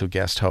friends who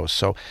guest host.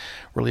 So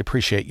really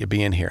appreciate you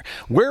being here.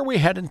 Where are we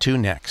heading to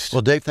next?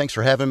 Well, Dave, thanks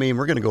for having me. And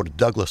we're going to go to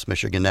Douglas,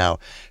 Michigan now.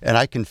 And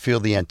I can feel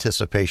the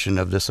anticipation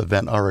of this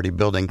event already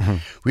building. Mm-hmm.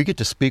 We get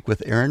to speak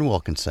with Erin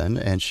Wilkinson,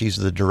 and she's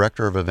the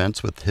director of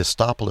events with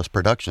Histopolis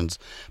Productions.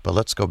 But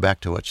let's go back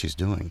to what she's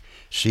doing.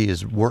 She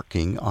is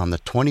working on the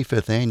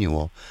 25th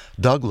Annual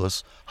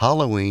Douglus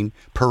Halloween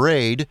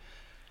Parade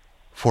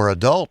for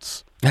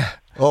adults.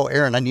 Oh,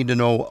 Erin, I need to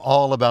know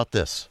all about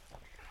this.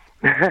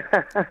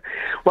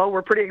 Well,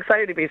 we're pretty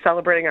excited to be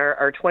celebrating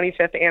our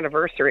 25th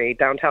anniversary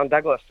downtown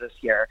Douglas this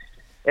year.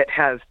 It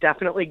has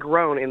definitely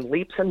grown in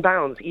leaps and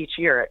bounds each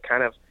year. It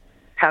kind of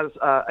has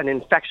an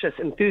infectious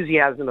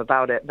enthusiasm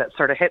about it that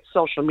sort of hits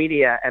social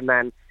media, and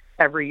then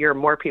every year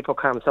more people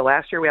come. So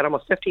last year we had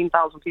almost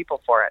 15,000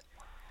 people for it.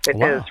 It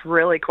is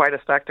really quite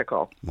a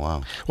spectacle.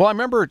 Wow. Well, I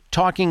remember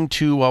talking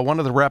to one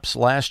of the reps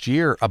last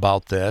year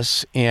about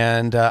this,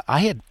 and I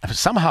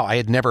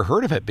had never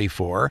heard of it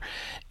before,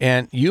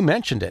 and you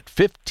mentioned it.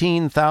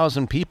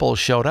 15,000 people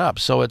showed up,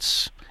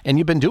 and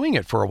you've been doing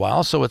it for a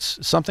while, so it's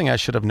something I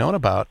should have known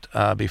about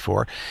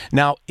before.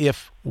 Now,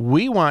 if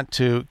we want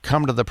to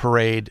come to the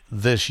parade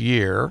this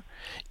year,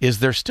 is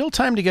there still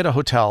time to get a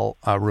hotel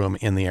room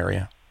in the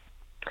area?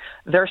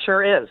 There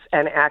sure is.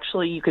 And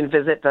actually, you can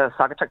visit the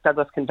Saugatuck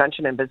Douglas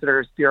Convention and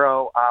Visitors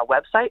Bureau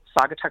website,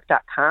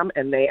 saugatuck.com,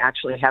 and they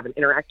actually have an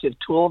interactive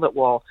tool that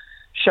will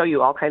show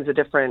you all kinds of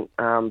different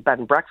bed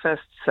and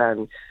breakfasts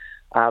and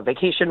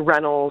vacation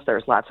rentals.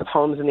 There's lots of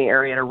homes in the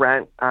area to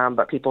rent,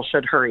 but people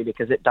should hurry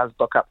because it does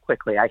book up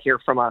quickly. I hear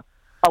from a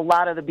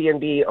lot of the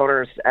B&B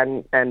owners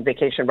and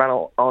vacation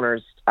rental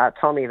owners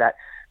tell me that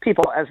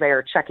people, as they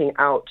are checking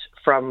out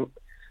from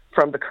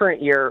the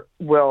current year,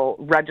 will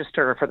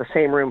register for the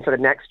same room for the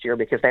next year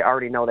because they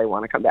already know they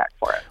want to come back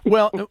for it.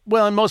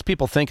 Well, and most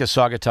people think of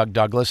Saugatuck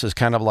Douglas as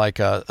kind of like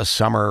a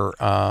summer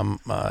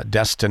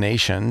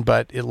destination,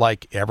 but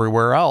like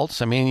everywhere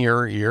else, I mean,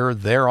 you're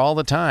there all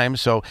the time.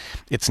 So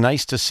it's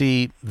nice to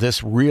see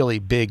this really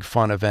big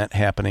fun event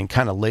happening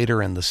kind of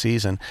later in the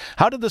season.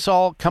 How did this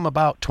all come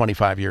about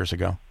 25 years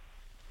ago?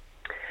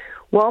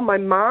 Well, my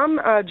mom,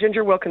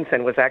 Ginger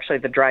Wilkinson, was actually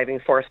the driving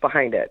force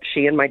behind it.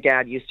 She and my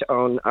dad used to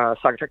own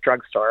Saugatuck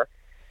Drugstore,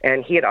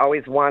 and he had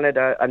always wanted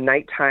a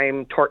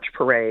nighttime torch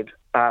parade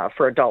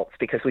for adults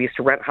because we used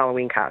to rent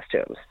Halloween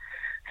costumes.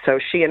 So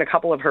she and a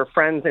couple of her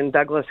friends in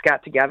Douglas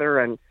got together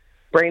and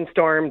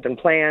brainstormed and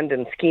planned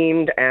and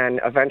schemed and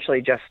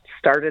eventually just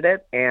started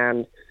it.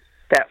 And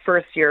that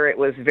first year, it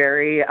was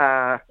very...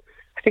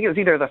 I think it was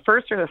either the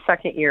first or the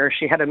second year,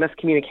 she had a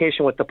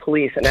miscommunication with the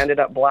police and ended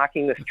up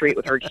blocking the street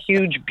with her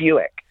huge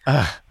Buick.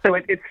 So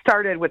it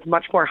started with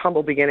much more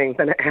humble beginnings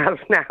than it has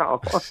now.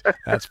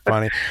 That's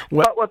funny.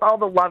 But with all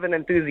the love and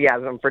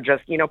enthusiasm for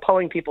just,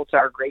 pulling people to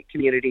our great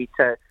community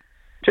to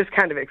just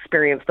kind of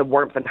experience the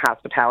warmth and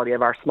hospitality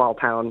of our small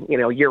town,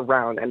 year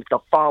round. And the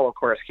fall, of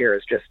course, here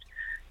is just,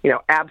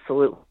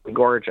 absolutely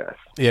gorgeous.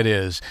 It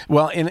is.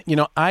 Well, and,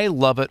 I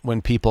love it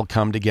when people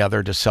come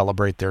together to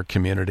celebrate their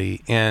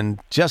community and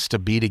just to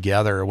be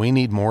together. We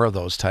need more of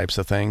those types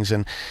of things.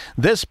 And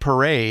this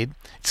parade,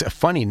 it's a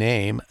funny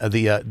name,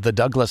 the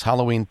Douglas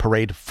Halloween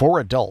Parade for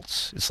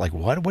Adults. It's like,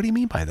 what do you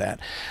mean by that?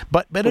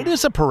 But it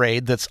is a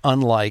parade that's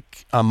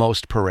unlike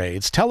most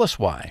parades. Tell us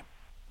why.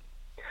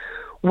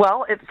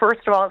 Well,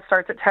 first of all, it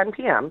starts at 10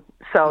 p.m.,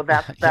 so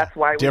that's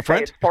why we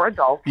say it's for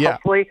adults. Yeah.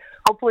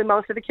 Hopefully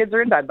most of the kids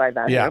are in bed by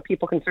then. Yeah.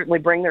 People can certainly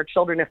bring their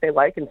children if they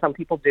like, and some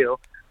people do.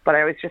 But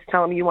I always just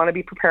tell them you want to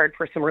be prepared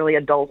for some really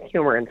adult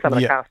humor, and some of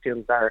the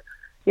costumes are,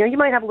 you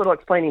might have a little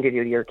explaining to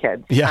do to your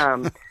kids.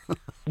 Yeah.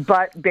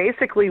 But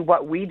basically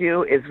what we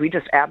do is we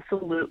just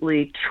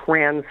absolutely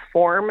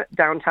transform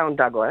downtown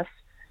Douglas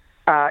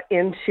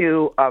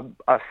into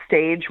a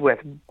stage with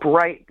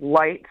bright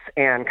lights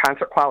and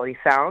concert quality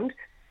sound.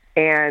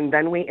 And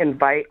then we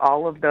invite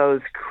all of those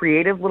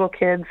creative little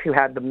kids who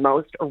had the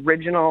most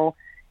original,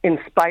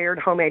 inspired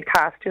homemade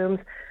costumes.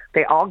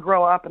 They all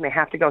grow up and they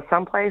have to go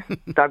someplace.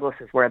 Douglas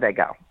is where they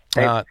go.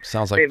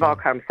 Sounds like they've fun. all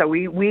come. So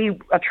we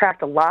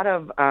attract a lot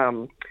of,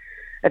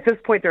 at this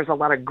point, there's a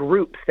lot of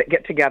groups that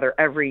get together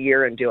every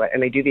year and do it.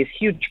 And they do these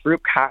huge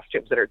group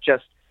costumes that are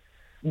just,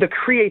 the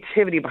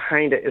creativity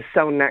behind it is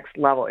so next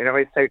level. I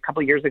always say a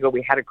couple of years ago,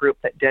 we had a group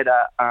that did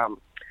a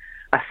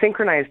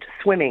synchronized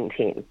swimming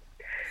team.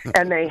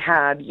 And they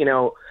had,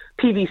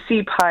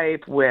 PVC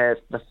pipe with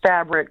the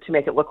fabric to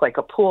make it look like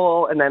a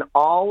pool. And then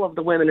all of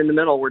the women in the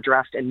middle were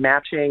dressed in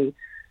matching,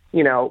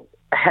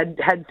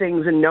 head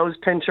things and nose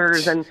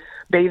pinchers and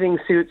bathing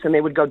suits. And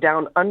they would go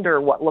down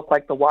under what looked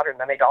like the water. And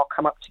then they'd all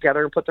come up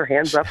together and put their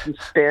hands up and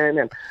spin.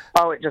 And,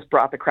 it just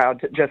brought the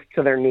crowd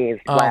to their knees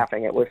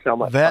laughing. It was so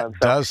much fun. That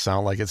does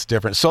sound like it's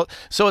different. So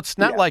it's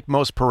not like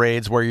most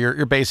parades where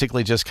you're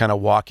basically just kind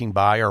of walking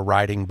by or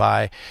riding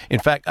by. In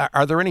fact,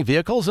 are there any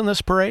vehicles in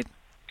this parade?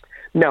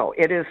 No,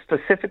 it is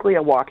specifically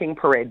a walking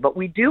parade, but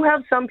we do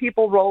have some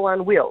people roll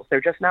on wheels.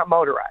 They're just not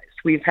motorized.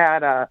 We've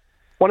had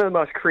one of the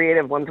most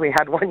creative ones we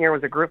had one year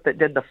was a group that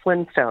did the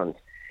Flintstones,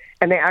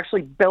 and they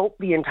actually built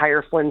the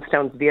entire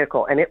Flintstones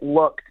vehicle, and it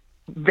looked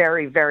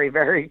very, very,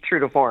 very true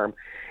to form.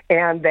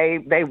 And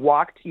they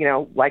walked,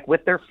 like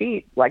with their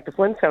feet, like the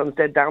Flintstones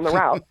did down the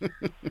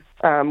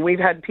route. We've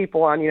had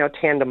people on,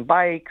 tandem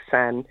bikes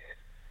and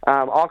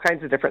all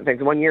kinds of different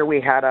things. One year we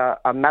had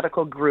a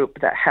medical group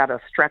that had a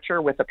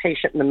stretcher with a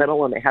patient in the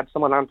middle, and they had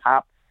someone on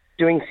top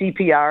doing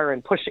CPR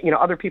and pushing,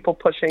 other people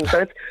pushing.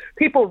 So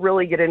people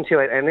really get into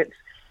it, and it's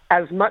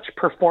as much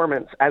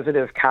performance as it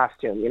is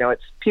costume.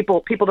 It's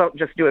people don't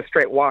just do a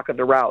straight walk of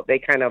the route. They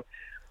kind of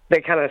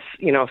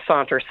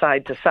saunter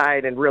side to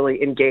side and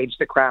really engage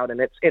the crowd, and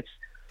it's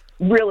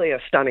really a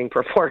stunning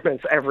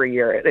performance every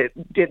year.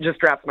 It just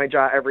drops my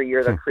jaw every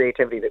year, the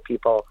creativity that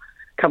people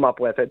come up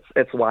with.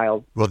 It's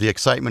wild. Well, the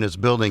excitement is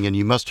building, and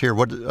you must hear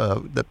what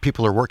that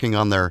people are working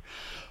on their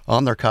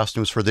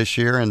costumes for this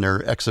year and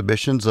their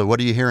exhibitions. What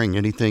are you hearing?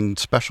 Anything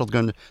special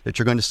that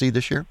you're going to see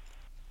this year?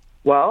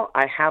 Well,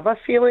 I have a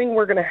feeling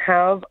we're going to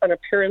have an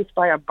appearance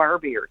by a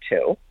Barbie or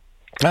two.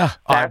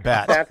 I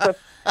bet.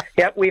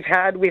 Yep, we've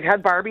had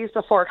Barbies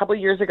before. A couple of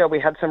years ago, we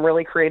had some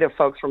really creative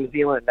folks from New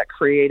Zealand that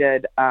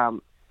created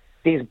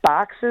these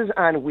boxes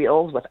on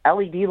wheels with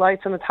LED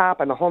lights on the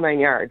top and the whole 9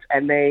 yards.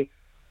 And they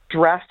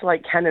dressed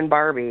like Ken and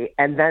Barbie,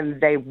 and then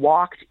they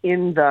walked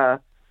in the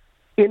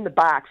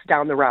box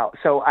down the route.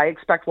 So I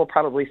expect we'll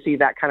probably see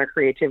that kind of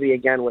creativity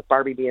again with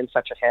Barbie being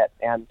such a hit,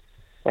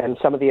 and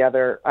some of the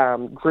other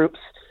groups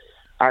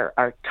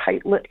are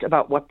tight-lipped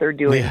about what they're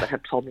doing, but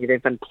have told me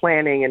they've been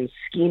planning and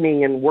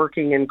scheming and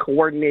working and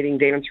coordinating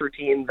dance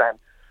routines and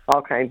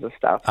all kinds of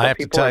stuff. So I have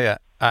to tell you,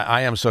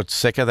 I am so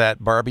sick of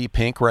that Barbie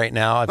pink right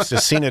now. I've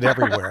just seen it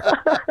everywhere.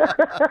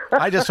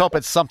 I just hope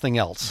it's something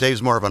else.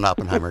 Dave's more of an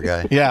Oppenheimer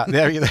guy. Yeah,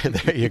 there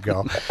you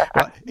go.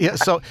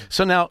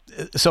 So now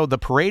the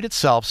parade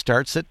itself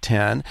starts at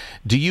 10.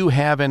 Do you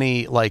have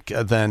any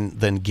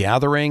then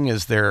gathering?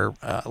 Is there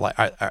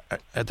are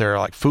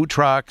there food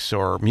trucks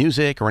or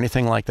music or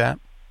anything like that?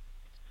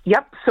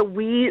 Yep. So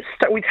we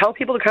tell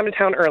people to come to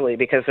town early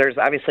because there's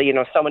obviously,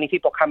 so many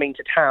people coming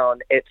to town.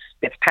 It's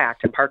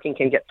packed and parking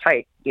can get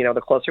tight,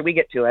 the closer we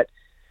get to it.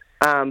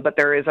 But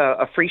there is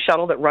a free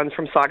shuttle that runs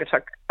from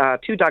Saugatuck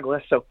to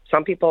Douglas. So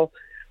some people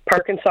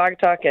park in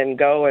Saugatuck and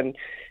go and,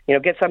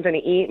 get something to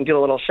eat and do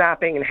a little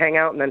shopping and hang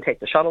out and then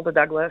take the shuttle to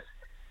Douglas.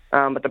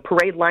 But the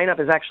parade lineup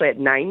is actually at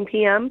 9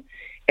 p.m.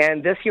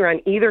 And this year on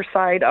either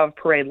side of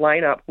parade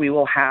lineup, we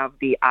will have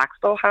the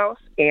Oxbow House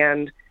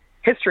and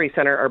History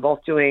Center are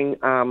both doing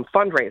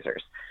fundraisers.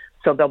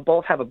 So they'll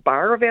both have a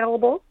bar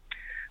available.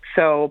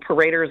 So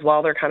paraders,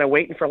 while they're kind of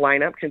waiting for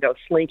lineup, can go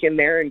slink in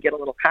there and get a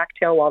little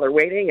cocktail while they're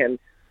waiting and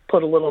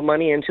put a little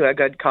money into a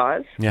good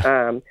cause.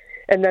 Yeah.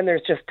 And then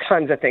there's just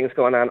tons of things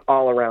going on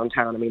all around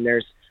town. I mean,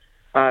 there's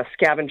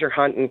scavenger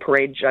hunt and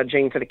parade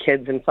judging for the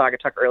kids in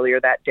Saugatuck earlier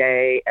that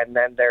day. And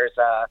then there's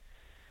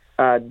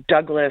a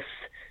Douglas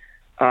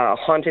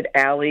haunted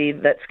alley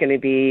that's going to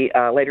be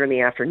later in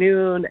the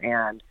afternoon,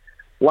 and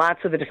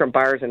lots of the different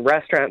bars and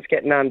restaurants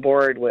getting on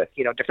board with,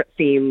 different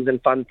themes and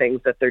fun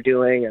things that they're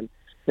doing. And,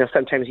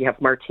 sometimes you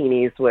have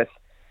martinis with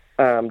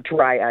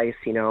dry ice,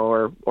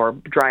 or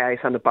dry ice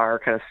on the bar,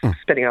 kind of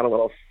spitting out a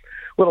little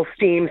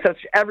steam. So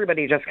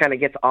everybody just kind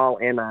of gets all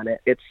in on it.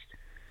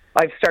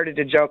 I've started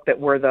to joke that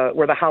we're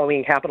the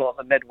Halloween capital of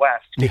the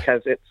Midwest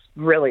because it's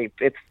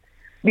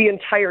the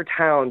entire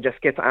town just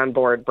gets on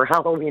board for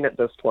Halloween at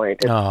this point.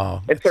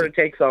 It sort of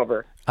takes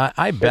over.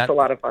 I bet. It's a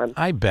lot of fun.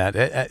 I bet.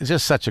 It's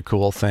just such a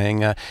cool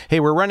thing. Hey,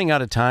 we're running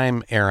out of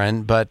time,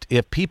 Erin, but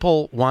if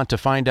people want to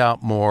find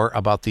out more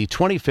about the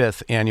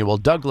 25th Annual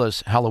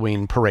Douglus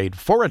Halloween Parade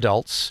for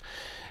adults,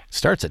 it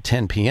starts at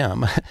 10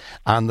 p.m.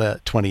 on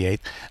the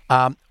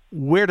 28th.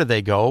 Where do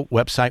they go,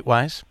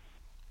 website-wise?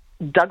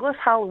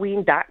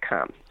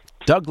 DouglasHalloween.com.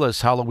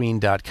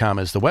 DouglasHalloween.com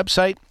is the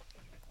website.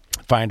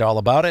 Find all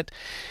about it,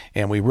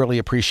 and we really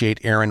appreciate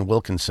Erin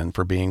Wilkinson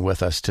for being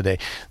with us today.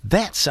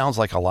 That sounds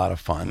like a lot of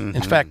fun. Mm-hmm.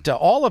 In fact,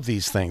 all of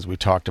these things we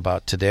talked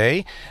about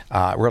today,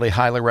 really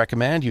highly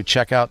recommend you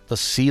check out the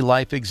Sea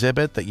Life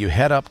exhibit, that you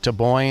head up to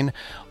Boyne,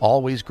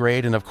 always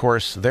great, and of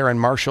course, there in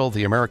Marshall,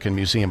 the American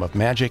Museum of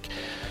Magic.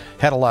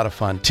 Had a lot of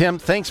fun. Tim,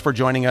 thanks for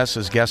joining us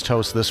as guest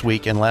host this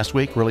week and last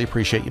week. Really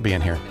appreciate you being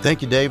here.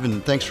 Thank you, Dave,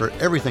 and thanks for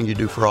everything you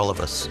do for all of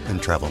us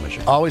in Travel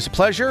Michigan. Always a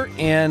pleasure.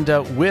 And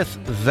with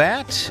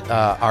that,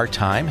 our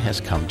time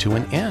has come to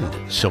an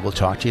end. So we'll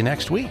talk to you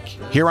next week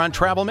here on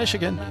Travel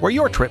Michigan, where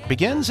your trip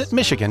begins at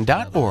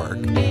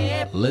michigan.org.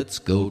 Let's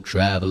go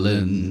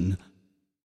traveling.